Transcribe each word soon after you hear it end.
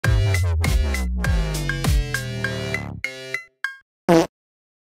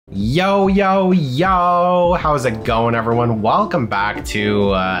Yo, yo, yo! How's it going, everyone? Welcome back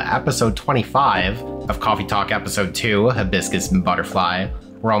to episode 25 of Coffee Talk episode 2, Hibiscus and Butterfly.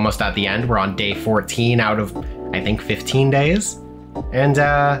 We're almost at the end. We're on day 14 out of, I think, 15 days. And,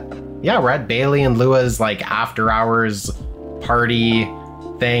 yeah, we're at Bailey and Lua's, like, after-hours party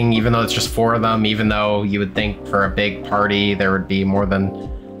thing, even though it's just 4 of them, even though you would think for a big party there would be more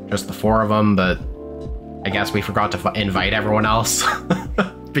than just the 4 of them, but I guess we forgot to invite everyone else.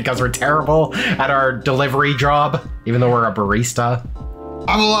 Because we're terrible at our delivery job, even though we're a barista.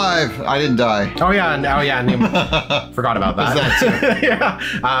 I'm alive. I didn't die. Oh yeah, forgot about that. Yeah,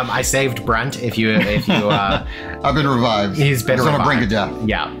 I saved Brent. If you, I've been revived. He's been revived. On the brink of death.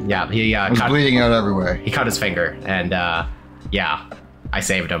 Yeah. He was bleeding out everywhere. He cut his finger, and yeah, I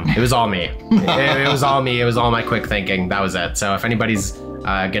saved him. It was all me. it was all me. It was all my quick thinking. That was it. So if anybody's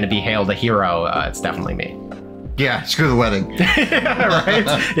gonna be hailed a hero, it's definitely me. Yeah, screw the wedding. Right?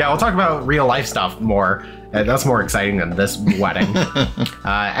 Yeah, we'll talk about real life stuff more. That's more exciting than this wedding.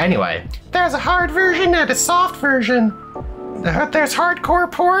 Anyway, there's a hard version and a soft version. There's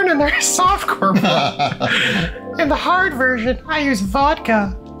hardcore porn and there's softcore porn. In the hard version, I use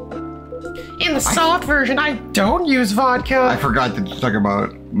vodka. In the soft version, I don't use vodka. I forgot to talk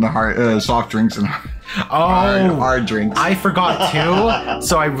about the hard soft drinks and hard drinks. I forgot too,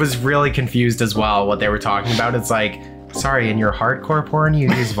 so I was really confused as well what they were talking about. It's like, sorry, in your hardcore porn you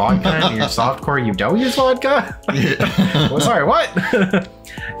use vodka, and in your softcore you don't use vodka? Well, sorry, what?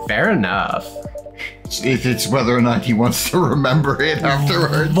 Fair enough. It's whether or not he wants to remember it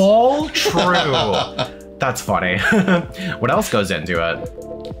afterwards. All true. That's funny. What else goes into it?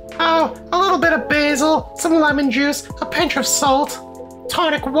 Oh, a little bit of basil, some lemon juice, a pinch of salt,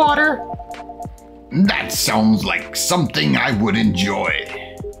 tonic water. That sounds like something I would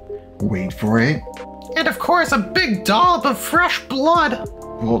enjoy. Wait for it. And of course, a big dollop of fresh blood.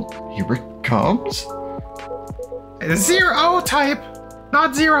 Well, here it comes. Zero type.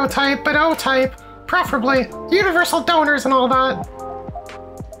 Not zero type, but O type. Preferably. Universal donors and all that.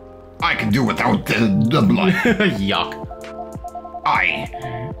 I can do without the blood. Yuck. I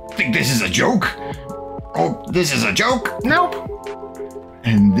think this is a joke. Oh, this is a joke? Nope.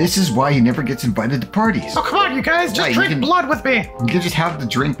 And this is why he never gets invited to parties. Oh, come on, you guys. Just drink blood with me. You can just have the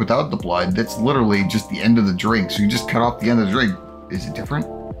drink without the blood. That's literally just the end of the drink. So you just cut off the end of the drink. Is it different?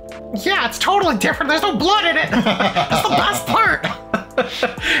 Yeah, it's totally different. There's no blood in it. That's the best part.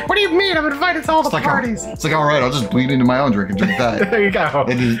 What do you mean? I'm invited to all the parties. It's like, all right, I'll just bleed into my own drink and drink that. There you go.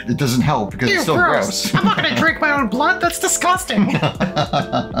 It doesn't help because it's still gross. I'm not going to drink my own blood. That's disgusting.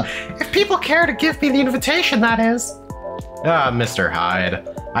 If people care to give me the invitation, that is. Mr. Hyde.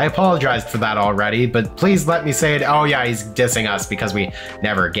 I apologized for that already, but please let me say it. Oh yeah, he's dissing us because we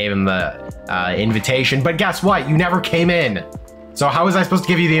never gave him the invitation. But guess what? You never came in. So how was I supposed to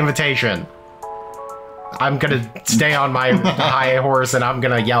give you the invitation? I'm gonna stay on my high horse and I'm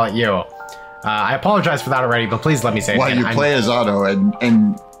gonna yell at you. I apologize for that already, but please let me say it again. While you play as Otto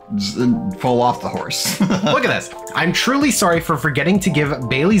and fall off the horse. Look at this. I'm truly sorry for forgetting to give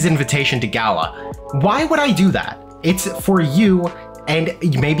Bailey's invitation to Gala. Why would I do that? It's for you, and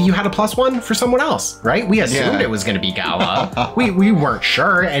maybe you had a +1 for someone else, right? We assumed it was going to be Gala. we weren't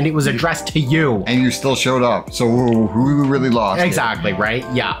sure, and it was addressed to you. And you still showed up, so who really lost? Exactly, right?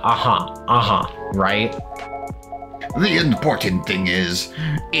 Yeah, right? The important thing is,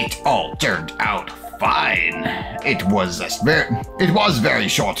 it all turned out fine. It was very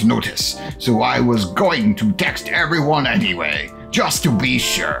short notice, so I was going to text everyone anyway, just to be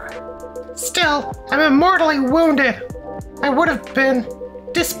sure. Still, I'm mortally wounded. I would have been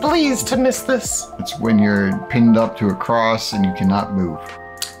displeased to miss this. It's when you're pinned up to a cross and you cannot move.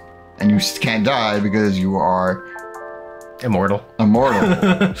 And you can't die because you are... Immortal.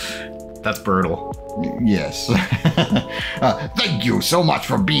 That's brutal. Yes. Thank you so much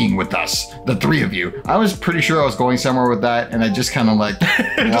for being with us, the 3 of you. I was pretty sure I was going somewhere with that, and I just kind of like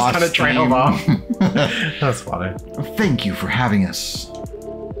just kind of trailed off. That's funny. Thank you for having us.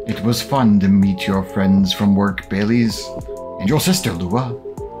 It was fun to meet your friends from work, Bailey's, and your sister, Lua.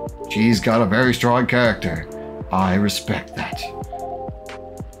 She's got a very strong character. I respect that.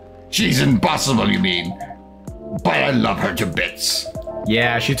 She's impossible, you mean? But I love her to bits.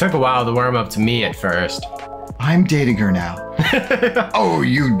 Yeah, she took a while to warm up to me at first. I'm dating her now.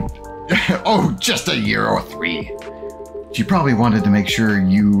 Oh, just a year or 3. She probably wanted to make sure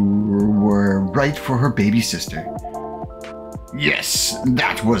you were right for her baby sister. Yes,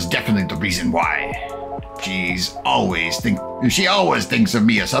 that was definitely the reason why. She always thinks of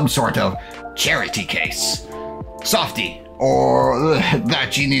me as some sort of charity case. Softie, or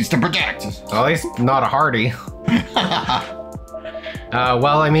that she needs to protect. Well, at least not a Hardy.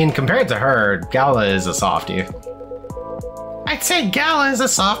 Well, I mean, compared to her, Gala is a softie. I'd say Gala is a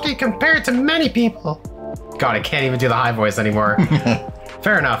softie compared to many people. God, I can't even do the high voice anymore.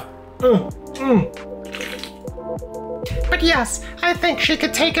 Fair enough. But yes, I think she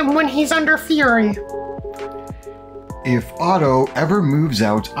could take him when he's under fury. If Otto ever moves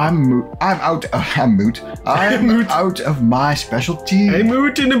out, I'm out of my specialty. I'm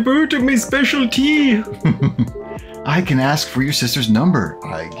out in a boot of my specialty. I can ask for your sister's number,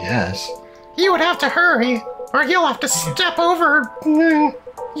 I guess. You would have to hurry, or you'll have to step over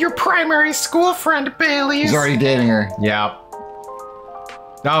your primary school friend, Bailey's. He's already dating her. Yeah.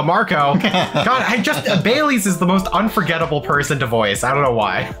 Oh, Marco. God, Bailey's is the most unforgettable person to voice. I don't know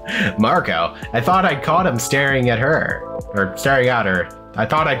why. Marco. I thought I'd caught him staring at her. Or staring at her. I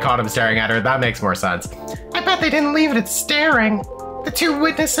thought I'd caught him staring at her. That makes more sense. I bet they didn't leave it at staring. The two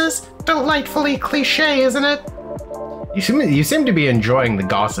witnesses. Delightfully cliche, isn't it? You seem to be enjoying the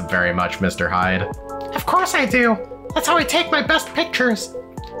gossip very much, Mr. Hyde. Of course I do. That's how I take my best pictures.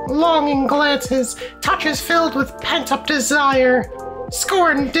 Longing glances, touches filled with pent-up desire.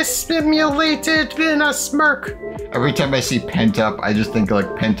 Scorn dissimulated in a smirk. Every time I see pent up, I just think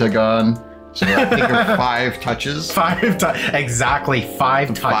like Pentagon. So I think of 5 touches. Exactly 5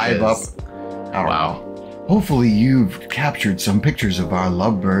 touches. 5 up. Oh, wow. Hopefully you've captured some pictures of our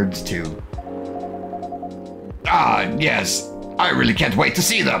lovebirds too. Ah, yes. I really can't wait to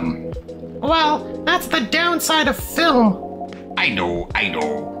see them. Well, that's the downside of film. I know.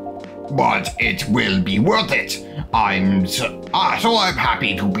 But it will be worth it. So I'm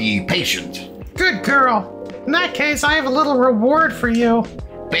happy to be patient. Good girl. In that case, I have a little reward for you.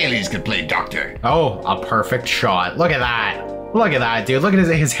 Bailey's could play doctor. Oh, a perfect shot. Look at that. Look at that, dude. Look at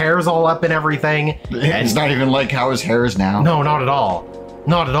his hair's all up and everything. It's not even like how his hair is now. No, not at all.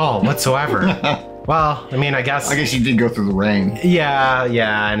 Not at all whatsoever. Well, I mean, I guess he did go through the rain.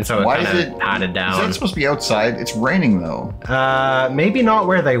 Yeah, and so Why it is it patted down. Is that supposed to be outside? It's raining though. Maybe not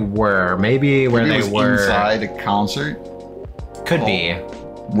where they were. Maybe where they were inside a concert. Could be.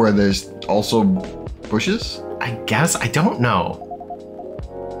 Where there's also bushes? I guess. I don't know.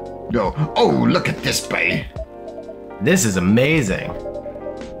 No. Oh, look at this bay. This is amazing.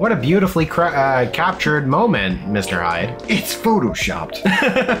 What a beautifully captured moment, Mr. Hyde. It's photoshopped.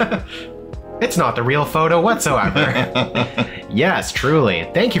 It's not the real photo whatsoever. Yes, truly.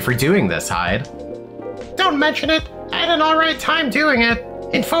 Thank you for doing this, Hyde. Don't mention it. I had an alright time doing it.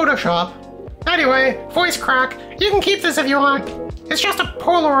 In Photoshop. Anyway, voice crack. You can keep this if you want. It's just a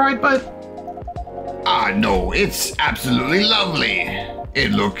Polaroid, but... Ah, no. It's absolutely lovely.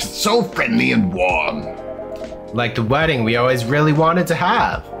 It looks so friendly and warm. Like the wedding we always really wanted to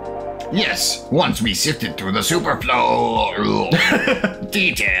have. Yes, once we sifted through the superfluous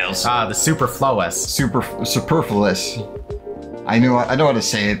details. Ah, the superfluous. Superfluous. I know how to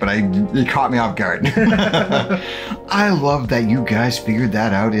say it, but it caught me off guard. I love that you guys figured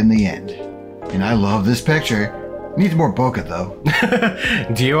that out in the end. And I love this picture. Needs more bokeh, though.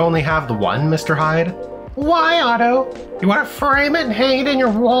 Do you only have the one, Mr. Hyde? Why, Otto? You want to frame it and hang it in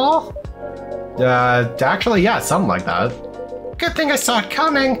your wall? Actually, yeah, something like that. Good thing I saw it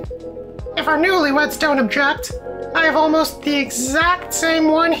coming. If our newlyweds don't object, I have almost the exact same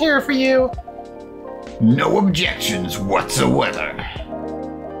one here for you. No objections whatsoever.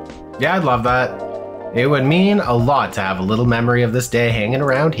 Yeah, I'd love that. It would mean a lot to have a little memory of this day hanging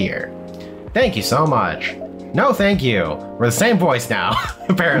around here. Thank you so much. No, thank you. We're the same voice now,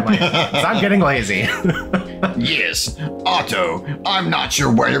 apparently. I'm getting lazy. Yes, Otto, I'm not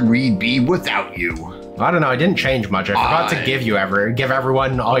sure where we'd be without you. I don't know, I didn't change much. I forgot to give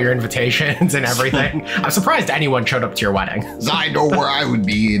everyone all your invitations and everything. I'm surprised anyone showed up to your wedding. I know where I would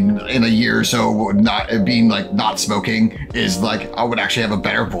be in a year or so. Not smoking is like, I would actually have a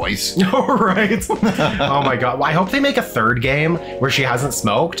better voice. Oh, right. Oh my god. Well, I hope they make a third game where she hasn't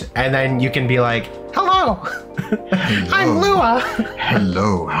smoked and then you can be like, hello. I'm Lua.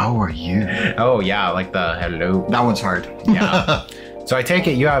 Hello, how are you? Oh yeah, like the hello. That one's hard. Yeah. So I take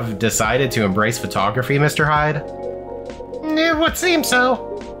it you have decided to embrace photography, Mr. Hyde? It would seem so.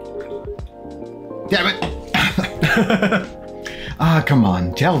 Damn it. Come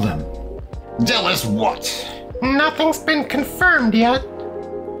on, tell them. Tell us what? Nothing's been confirmed yet.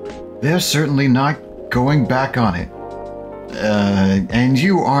 They're certainly not going back on it. And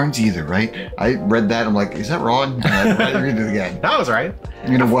you aren't either, right? I read that, I'm like, is that wrong? I read it again. That was right.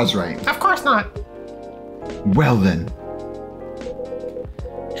 And it was right. Of course not. Well then.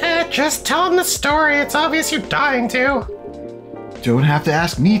 Just tell them the story. It's obvious you're dying to. Don't have to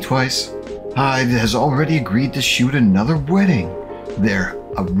ask me twice. Hyde has already agreed to shoot another wedding. They're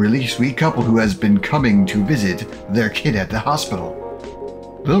a really sweet couple who has been coming to visit their kid at the hospital.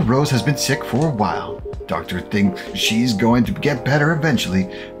 Little Rose has been sick for a while. Doctor thinks she's going to get better eventually,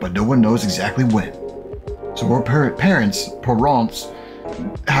 but no one knows exactly when. So her parents,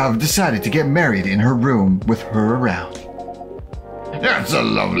 have decided to get married in her room with her around. That's a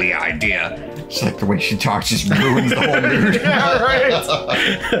lovely idea. It's like the way she talks just ruins the whole mood. Yeah, right.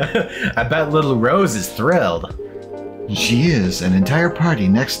 I bet little Rose is thrilled. She is. An entire party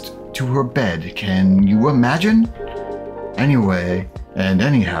next to her bed. Can you imagine? Anyway, and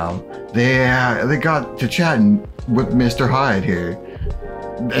anyhow, they got to chatting with Mr. Hyde here.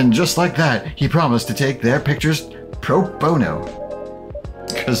 And just like that, he promised to take their pictures pro bono.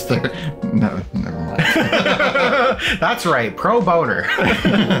 Because they're... No, never mind. That's right, pro boner.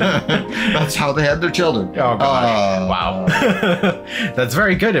 That's how they had their children. Oh, God. Wow. That's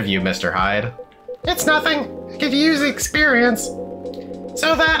very good of you, Mr. Hyde. It's nothing. I could use the experience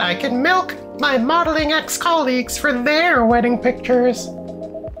so that I can milk my modeling ex-colleagues for their wedding pictures.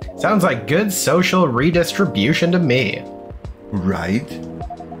 Sounds like good social redistribution to me. Right.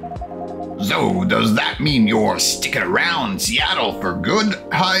 So, does that mean you're sticking around Seattle for good,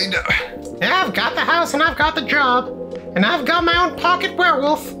 Hyde? Yeah, I've got the house and I've got the job. And I've got my own pocket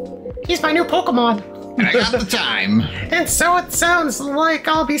werewolf. He's my new Pokemon. And I got the time. And so it sounds like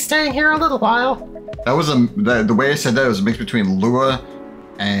I'll be staying here a little while. That was the way I said that was a mix between Lua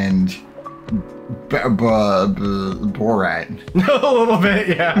and Borat. A little bit,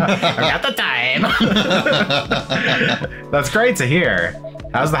 yeah. I got the time. That's great to hear.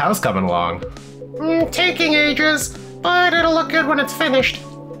 How's the house coming along? Taking ages, but it'll look good when it's finished.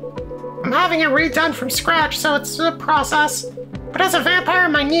 I'm having it redone from scratch, so it's a process. But as a vampire,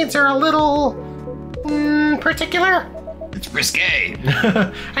 my needs are a little... particular. It's risque.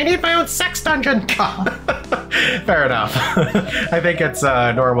 I need my own sex dungeon. Fair enough. I think it's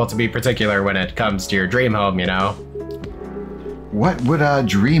normal to be particular when it comes to your dream home, you know? What would a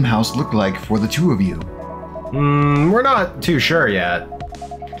dream house look like for the two of you? We're not too sure yet.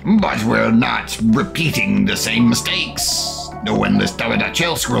 But we're not repeating the same mistakes. No one is doing a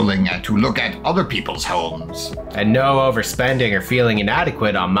chill scrolling to look at other people's homes. And no overspending or feeling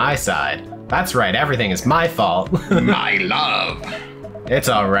inadequate on my side. That's right, everything is my fault. My love. It's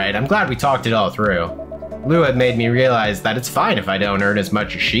alright, I'm glad we talked it all through. Lou had made me realize that it's fine if I don't earn as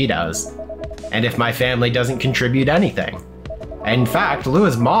much as she does. And if my family doesn't contribute anything. In fact,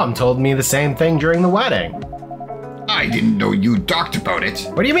 Lua's mom told me the same thing during the wedding. I didn't know you talked about it.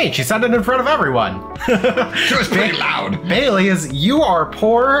 What do you mean? She said it in front of everyone. She was pretty loud. Bailey, you are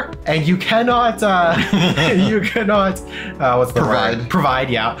poor and you cannot, what's the word? Provide,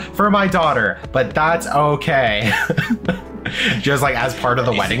 yeah, for my daughter, but that's okay. Just like as part of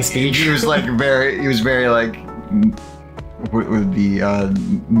the wedding speech. He was very like, what would be,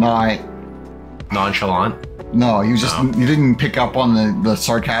 not... Nonchalant? No, he was just, he didn't pick up on the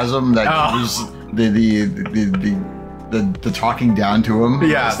sarcasm that was the talking down to him.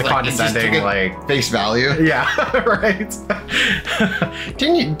 Yeah, the condescending, like face value. Yeah, right.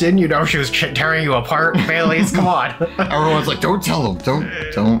 Didn't you know she was tearing you apart, Bailey's? Come on. Everyone's like, don't tell him,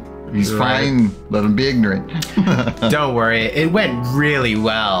 don't. He's fine. Let him be ignorant. Don't worry, it went really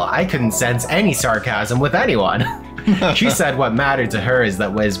well. I couldn't sense any sarcasm with anyone. She said what mattered to her is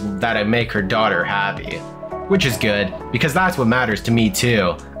that I make her daughter happy, which is good because that's what matters to me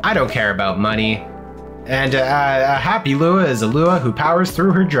too. I don't care about money. And a happy Lua is a Lua who powers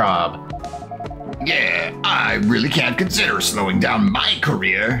through her job. Yeah, I really can't consider slowing down my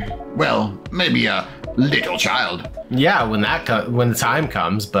career. Well, maybe a little child. Yeah, when the time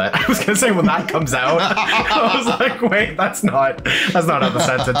comes, but I was gonna say when that comes out. I was like, wait, that's not how the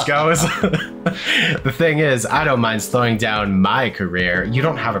sentence goes. The thing is, I don't mind slowing down my career. You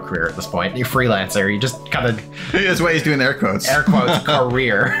don't have a career at this point. You're a freelancer. You just kind of... That's why he's doing air quotes. Air quotes,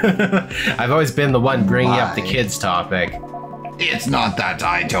 career. I've always been the one bringing up the kids topic. It's not that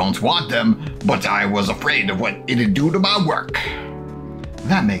I don't want them, but I was afraid of what it'd do to my work.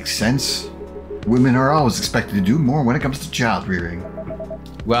 That makes sense. Women are always expected to do more when it comes to child rearing.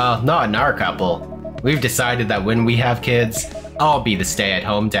 Well, not in our couple. We've decided that when we have kids, I'll be the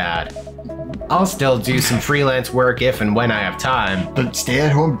stay-at-home dad. I'll still do some freelance work if and when I have time. But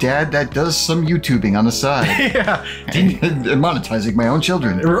stay-at-home dad that does some YouTubing on the side. Yeah. And monetizing my own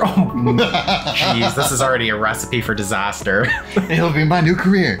children. Jeez, this is already a recipe for disaster. It'll be my new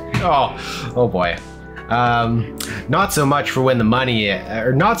career. Oh boy. Not so much for the money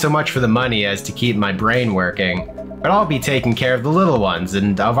as to keep my brain working, but I'll be taking care of the little ones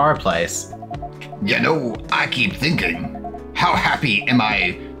and of our place. You know, I keep thinking, how happy am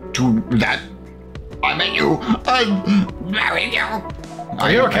I that I met you, I married you.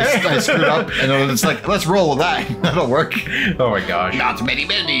 Are you okay? I screwed up, and it's like, let's roll with that. That'll work. Oh my gosh. Not many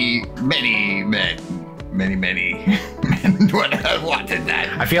men would wanted that.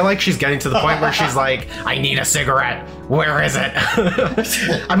 I feel like she's getting to the point where she's like, I need a cigarette. Where is it?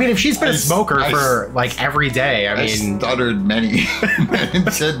 I mean, if she's been a smoker for like every day, I mean... stuttered many.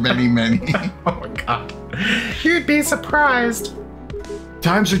 And said many. Oh my god. You'd be surprised.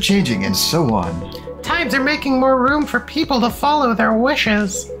 Times are changing and so on. Times are making more room for people to follow their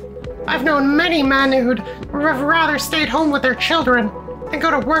wishes. I've known many men who'd have rather stayed home with their children than go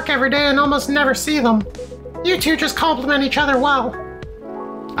to work every day and almost never see them. You two just complement each other well.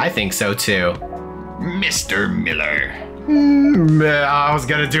 I think so too. Mr. Miller. I was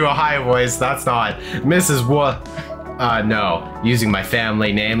gonna do a high voice, that's not. Mrs. No. Using my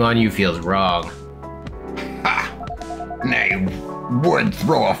family name on you feels wrong. They would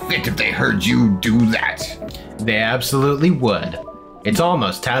throw a fit if they heard you do that. They absolutely would. It's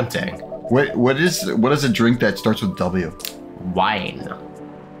almost tempting. What is a drink that starts with W? Wine.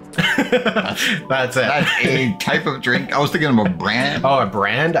 That's it. That's a type of drink. I was thinking of a brand. Oh, a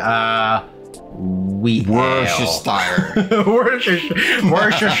brand? Wheat Worcestershire.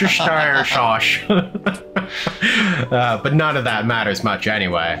 Worcestershire sauce. But none of that matters much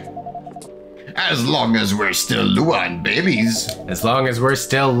anyway. As long as we're still Lua and Bailey's. As long as we're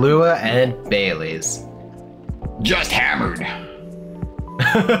still Lua and Bailey's. Just hammered.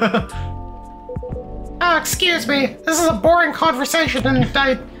 Oh, excuse me. This is a boring conversation, and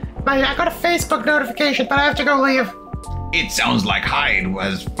I got a Facebook notification, but I have to go leave. It sounds like Hyde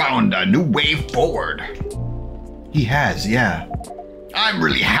has found a new way forward. He has, yeah. I'm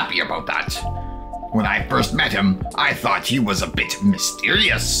really happy about that. When I first met him, I thought he was a bit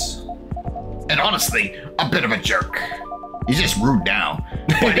mysterious. And honestly, a bit of a jerk. He's just rude now,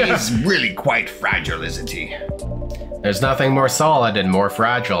 but he's really quite fragile, isn't he? There's nothing more solid and more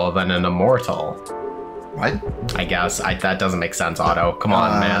fragile than an immortal. What? I guess. That doesn't make sense, Otto. Come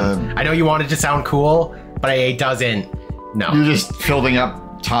on, man. I know you wanted to sound cool, but it doesn't. No. You're just filling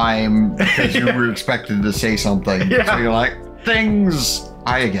up time because you were expected to say something. Yeah. So you're like, things.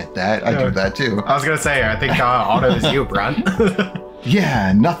 I get that. I do that too. I was going to say, I think Otto is you, Brent.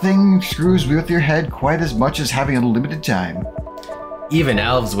 Yeah, nothing screws with your head quite as much as having unlimited time. Even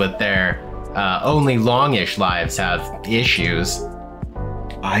elves with their only longish lives have issues.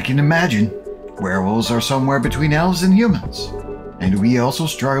 I can imagine. Werewolves are somewhere between elves and humans. And we also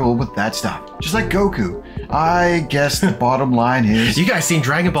struggle with that stuff. Just like Goku. I guess the bottom line is... You guys seen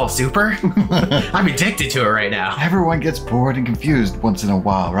Dragon Ball Super? I'm addicted to it right now. Everyone gets bored and confused once in a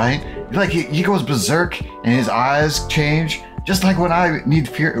while, right? Like he goes berserk and his eyes change. Just like when I need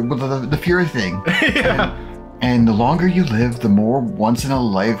fear, the Fury thing. Yeah. And the longer you live, the more once in a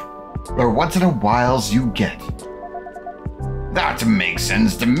whiles you get. That makes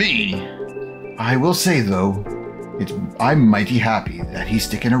sense to me. I will say though, I'm mighty happy that he's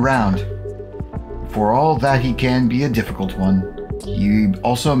sticking around. For all that he can be a difficult one, he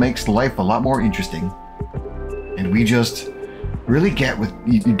also makes life a lot more interesting. And we just really get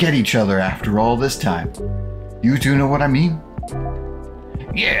each other after all this time. You two know what I mean?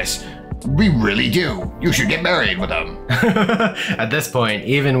 Yes, we really do. You should get married with him. At this point,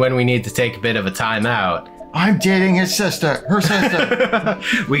 even when we need to take a bit of a time out, I'm dating her sister.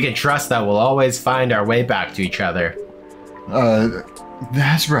 We can trust that we'll always find our way back to each other.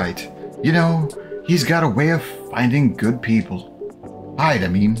 That's right. You know, he's got a way of finding good people. Hyde, I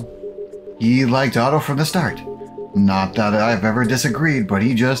mean. He liked Otto from the start. Not that I've ever disagreed, but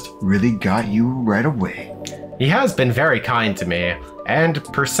he just really got you right away. He has been very kind to me, and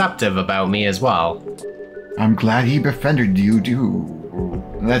perceptive about me as well. I'm glad he befriended you too.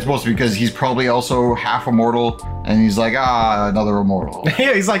 And that's mostly because he's probably also half immortal, and he's like, another immortal.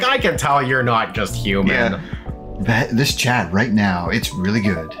 Yeah, he's like, I can tell you're not just human. Yeah. This chat right now, it's really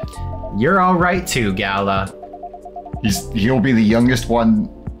good. You're all right too, Gala. He'll be the youngest one,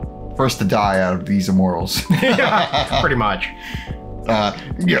 first to die out of these immortals. Yeah, pretty much.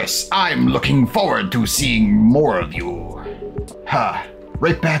 Yes, I'm looking forward to seeing more of you.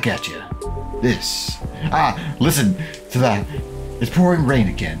 Right back at you. Listen to that. It's pouring rain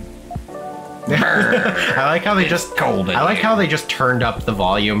again. I like how they just cold. I like how they just turned up the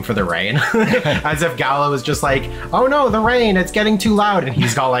volume for the rain, as if Gala was just like, "Oh no, the rain! It's getting too loud," and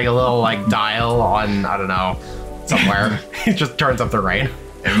he's got like a little like dial on, I don't know, somewhere. He just turns up the rain.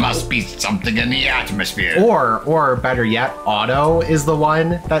 There must be something in the atmosphere. Or better yet, Otto is the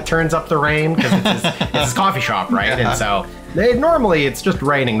one that turns up the rain because it's his coffee shop, right? Yeah. And so normally it's just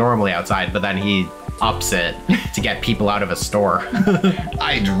raining normally outside, but then he ups it to get people out of a store.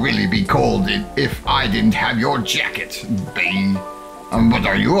 I'd really be cold if I didn't have your jacket, babe. But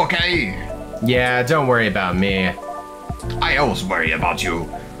are you okay? Yeah, don't worry about me. I always worry about you.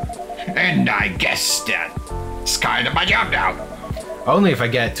 And I guess that's kind of my job now. Only if I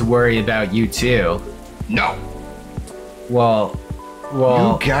get to worry about you too. No. Well...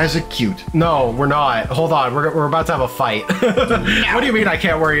 You guys are cute. No, we're not. Hold on, we're about to have a fight. What do you mean I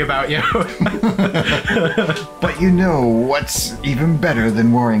can't worry about you? But you know what's even better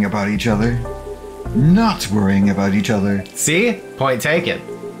than worrying about each other? Not worrying about each other. See? Point taken.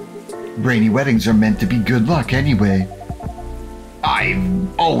 Rainy weddings are meant to be good luck anyway. I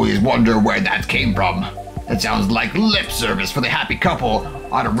always wonder where that came from. It sounds like lip service for the happy couple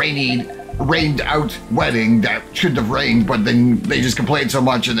on a rained out wedding that shouldn't have rained, but then they just complained so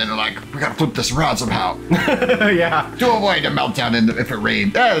much and then they're like, we gotta flip this around somehow. Yeah. To avoid a meltdown if it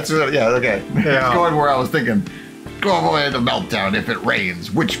rained. Yeah, okay. Yeah. It's going where I was thinking. To avoid a meltdown if it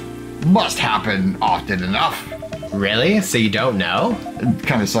rains, which must happen often enough. Really? So you don't know? It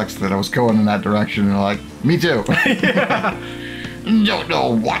kind of sucks that I was going in that direction and like, me too. Yeah. Don't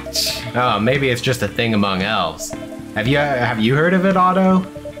know what. Oh, maybe it's just a thing among elves. Have you heard of it, Otto?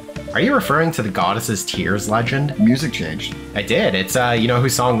 Are you referring to the goddess's tears legend? Music changed. I did. It's you know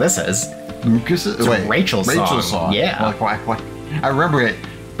whose song this is? Lucas's? It's Rachel's song. Yeah. Like, why? I remember it,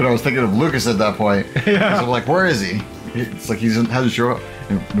 but I was thinking of Lucas at that point. Yeah. So I'm like, where is he? It's like he hasn't shown up.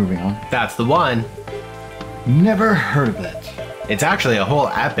 Moving on. That's the one. Never heard of it. It's actually a whole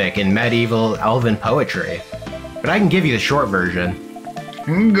epic in medieval elven poetry. But I can give you the short version.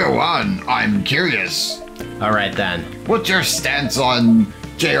 Go on. I'm curious. Alright then. What's your stance on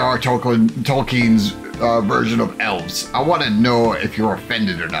J.R. Tolkien's version of elves? I want to know if you're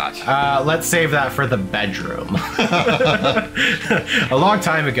offended or not. Let's save that for the bedroom. A long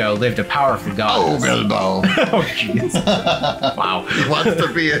time ago lived a powerful goddess. Oh, Bilbo. Oh, jeez. Wow. He wants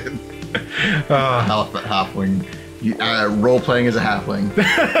to be an halfling. Role-playing as a halfling.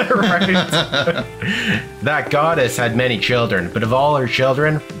 Right. That goddess had many children, but of all her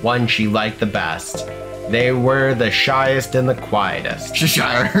children, one she liked the best. They were the shyest and the quietest.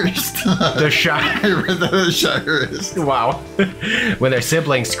 Shyest. The shy. I read that as shyest. Wow. When their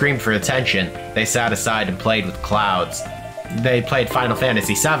siblings screamed for attention, they sat aside and played with clouds. They played Final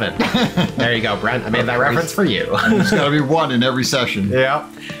Fantasy VII. There you go, Brent. I made that reference for you. There's gotta be one in every session. Yeah.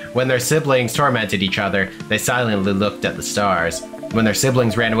 When their siblings tormented each other, they silently looked at the stars. When their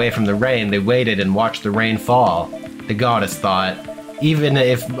siblings ran away from the rain, they waited and watched the rain fall. The goddess thought, even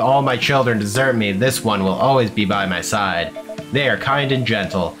if all my children desert me, this one will always be by my side. They are kind and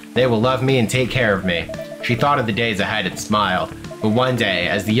gentle. They will love me and take care of me. She thought of the days ahead and smiled. But one day,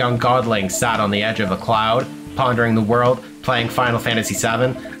 as the young godlings sat on the edge of a cloud, pondering the world, playing Final Fantasy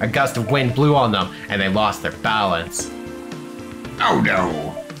VII, a gust of wind blew on them, and they lost their balance. Oh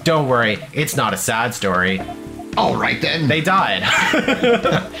no. Don't worry, it's not a sad story. All right then. They died.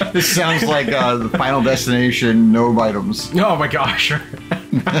 This sounds like the Final Destination no items. Oh my gosh.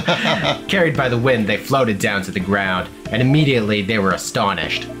 Carried by the wind, they floated down to the ground, and immediately they were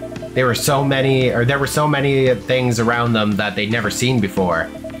astonished. There were so many things around them that they'd never seen before.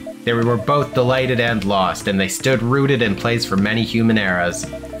 They were both delighted and lost, and they stood rooted in place for many human eras,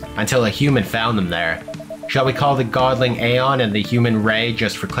 until a human found them there. Shall we call the godling Aeon and the human Ray,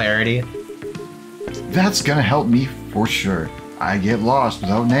 just for clarity? That's gonna help me for sure. I get lost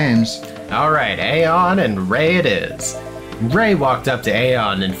without names. Alright, Aeon and Ray it is. Ray walked up to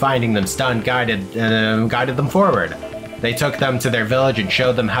Aeon and, finding them stunned, guided them forward. They took them to their village and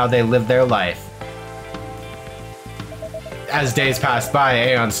showed them how they lived their life. As days passed by,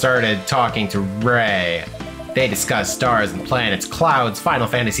 Aeon started talking to Ray. They discussed stars and planets, clouds, Final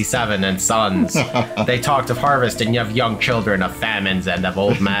Fantasy VII, and suns. They talked of harvest and of young children, of famines, and of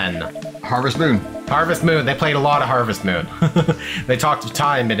old men. Harvest Moon. Harvest Moon. They played a lot of Harvest Moon. They talked of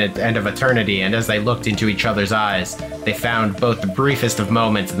time and of eternity, and as they looked into each other's eyes, they found both the briefest of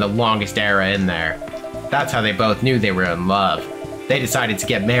moments and the longest era in there. That's how they both knew they were in love. They decided to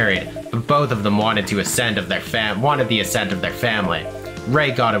get married, but both of them wanted the assent of their family.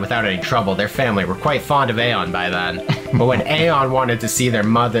 Ray got it without any trouble. Their family were quite fond of Aeon by then. But when Aeon wanted to see their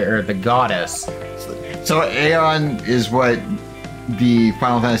mother, or the goddess... So Aeon is what the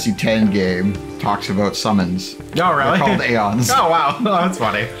Final Fantasy X game talks about summons. Oh, really? They're called Aeons. Oh, wow. Oh, that's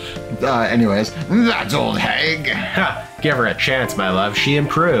funny. Anyways, that old hag. Give her a chance, my love. She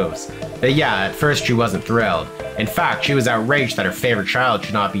improves. But yeah, at first she wasn't thrilled. In fact, she was outraged that her favorite child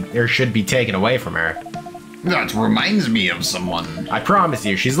should be taken away from her. That reminds me of someone. I promise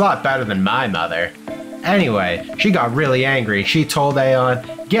you, she's a lot better than my mother. Anyway, she got really angry. She told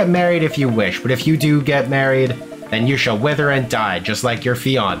Aeon, get married if you wish, but if you do get married, then you shall wither and die, just like your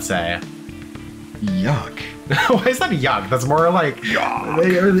fiancé. Yuck. Why is that yuck? That's more like...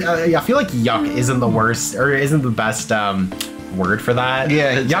 Yuck. I feel like yuck isn't the worst, or isn't the best word for that.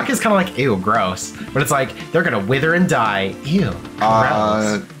 Yeah. Yuck is kind of like, ew, gross. But it's like, they're going to wither and die. Ew,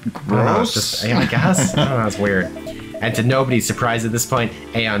 gross. Gross? I guess. I don't know, it's weird. And to nobody's surprise at this point,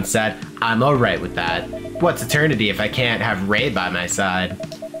 Aeon said, I'm alright with that. What's eternity if I can't have Ray by my side?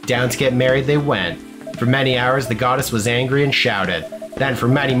 Down to get married they went. For many hours, the goddess was angry and shouted. Then for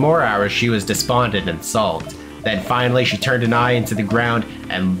many more hours, she was despondent and sulked. Then finally, she turned an eye into the ground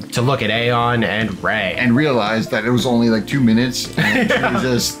and to look at Aeon and Ray. And realized that it was only like 2 minutes. And she was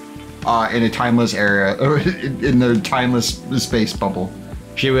just in a timeless area, or in the timeless space bubble.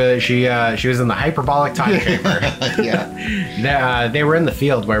 She was in the hyperbolic time chamber. Yeah. They were in the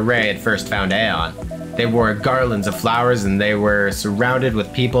field where Ray had first found Aeon. They wore garlands of flowers and they were surrounded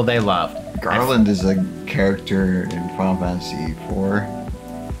with people they loved. Garland is a character in Final Fantasy 4.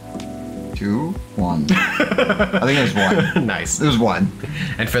 2? 1. I think it was 1. Nice. It was 1.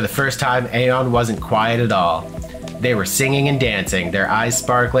 And for the first time, Aeon wasn't quiet at all. They were singing and dancing, their eyes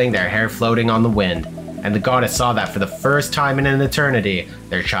sparkling, their hair floating on the wind. And the goddess saw that for the first time in an eternity,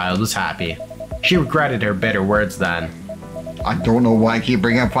 their child was happy. She regretted her bitter words then. I don't know why I keep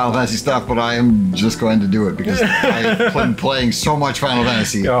bringing up Final Fantasy stuff, but I am just going to do it because I've been playing so much Final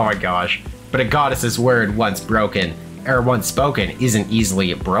Fantasy. Oh my gosh. But a goddess's word once spoken, isn't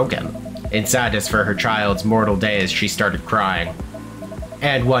easily broken. In sadness for her child's mortal days, she started crying.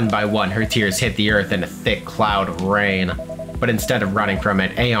 And one by one, her tears hit the earth in a thick cloud of rain. But instead of running from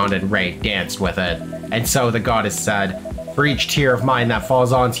it, Aeon and Ray danced with it. And so the goddess said, for each tear of mine that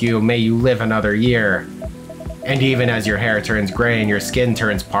falls onto you, may you live another year. And even as your hair turns gray and your skin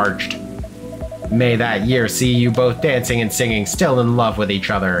turns parched, may that year see you both dancing and singing, still in love with each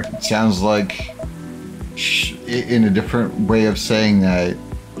other. It sounds like, in a different way of saying that,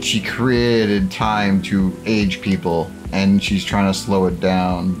 she created time to age people, and she's trying to slow it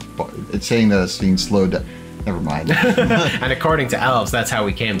down. But it's saying that it's being slowed down. Never mind. And according to elves, that's how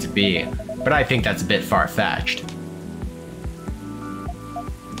we came to be. But I think that's a bit far-fetched.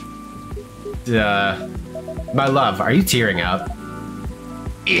 My love, are you tearing up?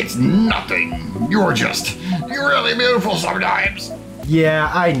 It's nothing. You're really beautiful sometimes. Yeah,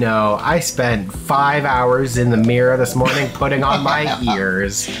 I know. I spent 5 hours in the mirror this morning putting on my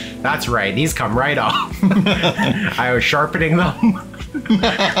ears. That's right, these come right off. I was sharpening them.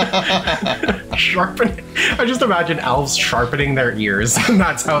 I just imagine elves sharpening their ears, and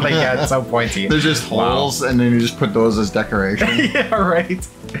that's how they get so pointy. There's just holes, and then you just put those as decoration. Yeah, right.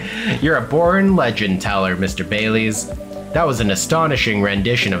 You're a born legend teller, Mr. Baileys. That was an astonishing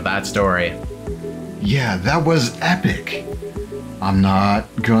rendition of that story. Yeah, that was epic. I'm not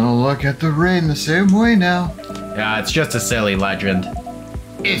gonna look at the rain the same way now. Yeah, it's just a silly legend.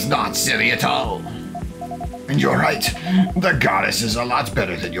 It's not silly at all. And you're right, the goddess is a lot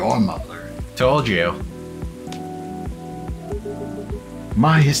better than your mother. Told you.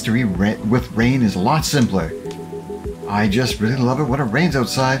 My history with rain is a lot simpler. I just really love it when it rains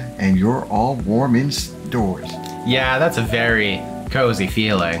outside and you're all warm indoors. Yeah, that's a very cozy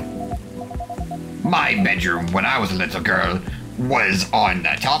feeling. My bedroom when I was a little girl was on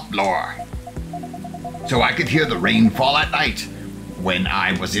the top floor. So I could hear the rain fall at night when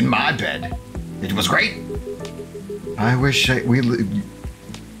I was in my bed. It was great. I wish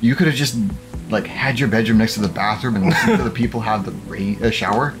you could have just like had your bedroom next to the bathroom and listened to the people have the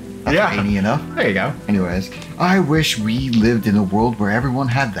shower. That's rainy enough. There you go. Anyways, I wish we lived in a world where everyone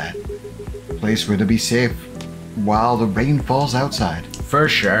had that. A place where to be safe while the rain falls outside. For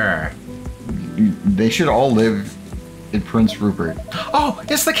sure. They should all live in Prince Rupert. Oh,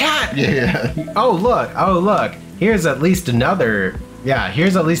 it's the cat! Yeah. Oh, look. Here's at least another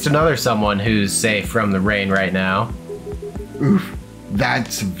someone who's safe from the rain right now. Oof,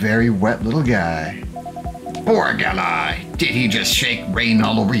 that's a very wet little guy. Poor guy. Did he just shake rain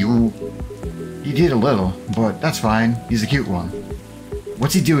all over you? He did a little, but that's fine. He's a cute one.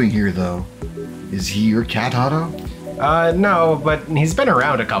 What's he doing here, though? Is he your cat, Otto? No, but he's been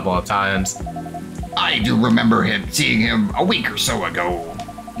around a couple of times. I do remember seeing him a week or so ago.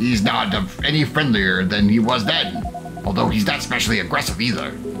 He's not any friendlier than he was then, although he's not especially aggressive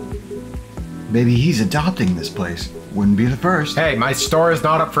either. Maybe he's adopting this place. Wouldn't be the first. Hey, my store is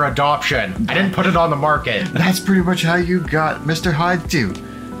not up for adoption. I didn't put it on the market. That's pretty much how you got Mr. Hyde too.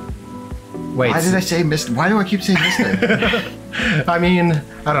 Wait. Why did I say Mr.? Why do I keep saying Mr.? I mean,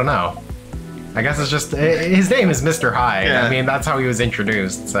 I don't know. I guess it's just, his name is Mr. Hyde. Yeah. I mean, that's how he was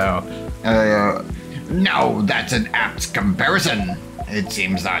introduced, so. No, that's an apt comparison. It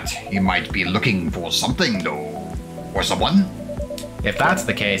seems that he might be looking for something, though. Or someone. If that's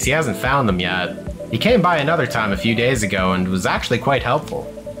the case, he hasn't found them yet. He came by another time a few days ago and was actually quite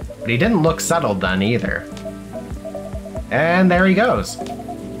helpful. But he didn't look settled then either. And there he goes.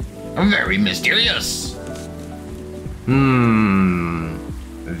 Very mysterious.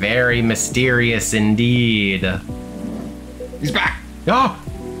 Very mysterious indeed. He's back. Oh!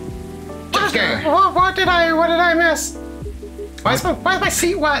 Jump What did I miss? Why is my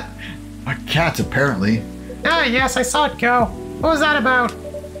seat wet? A cat, apparently. Ah, yes, I saw it go. What was that about?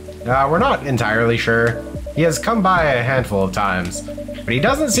 We're not entirely sure. He has come by a handful of times, but he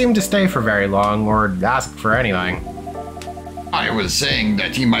doesn't seem to stay for very long or ask for anything. I was saying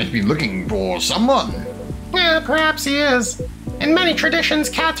that he might be looking for someone. Yeah, perhaps he is. In many traditions,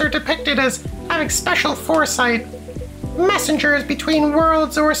 cats are depicted as having special foresight. Messengers between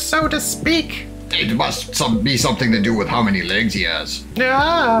worlds, or so to speak. It must be something to do with how many legs he has.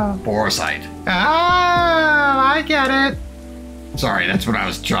 Ah. Foresight. Ah, I get it. Sorry, that's what I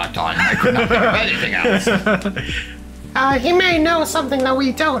was trapped on. I could not think of anything else. He may know something that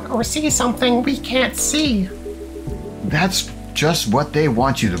we don't, or see something we can't see. That's just what they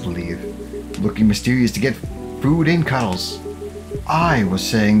want you to believe. Looking mysterious to get food and cuddles. I was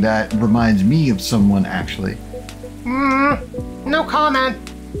saying that reminds me of someone, actually. No comment.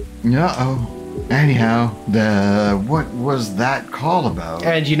 Uh-oh. Anyhow, what was that call about?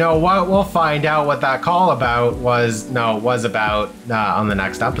 And you know what? We'll find out what that call about was about on the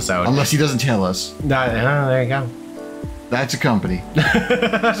next episode. Unless he doesn't tell us. There you go. That's a company.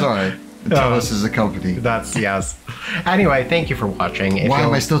 Sorry. Tell us is a company. That's, yes. Anyway, thank you for watching. Why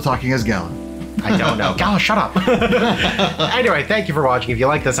am I still talking as Gala? I don't know. Gal, shut up. Anyway, thank you for watching. If you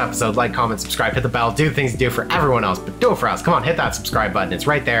like this episode, like, comment, subscribe, hit the bell, do the things you do for everyone else, but do it for us. Come on, hit that subscribe button. It's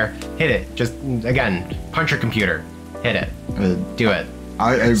right there. Hit it. Just, again, punch your computer. Hit it. Do it.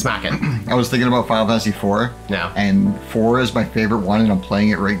 Smack it. I was thinking about Final Fantasy IV. No. And 4 is my favorite one, and I'm playing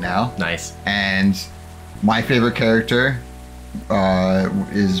it right now. Nice. And my favorite character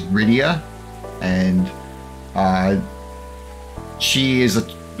is Rydia, and she is a...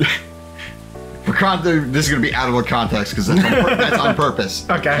 this is going to be out of context because that's on purpose.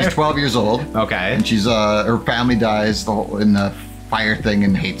 Okay. She's 12 years old. Okay. And she's her family dies in the fire thing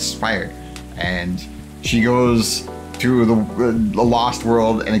and hates fire. And she goes to the lost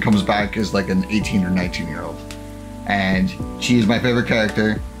world and it comes back as like an 18 or 19-year-old. And she's my favorite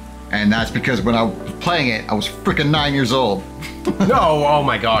character. And that's because when I was playing it, I was freaking 9 years old. No, oh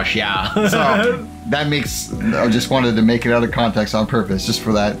my gosh, yeah. So that makes, I just wanted to make it out of context on purpose, just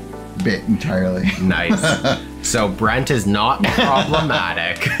for that bit entirely. Nice. So Brent is not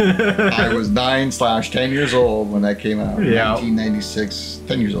problematic. I was 9/10 years old when that came out. Yeah. 1996,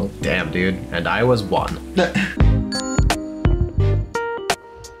 10 years old. Damn, dude. And I was 1.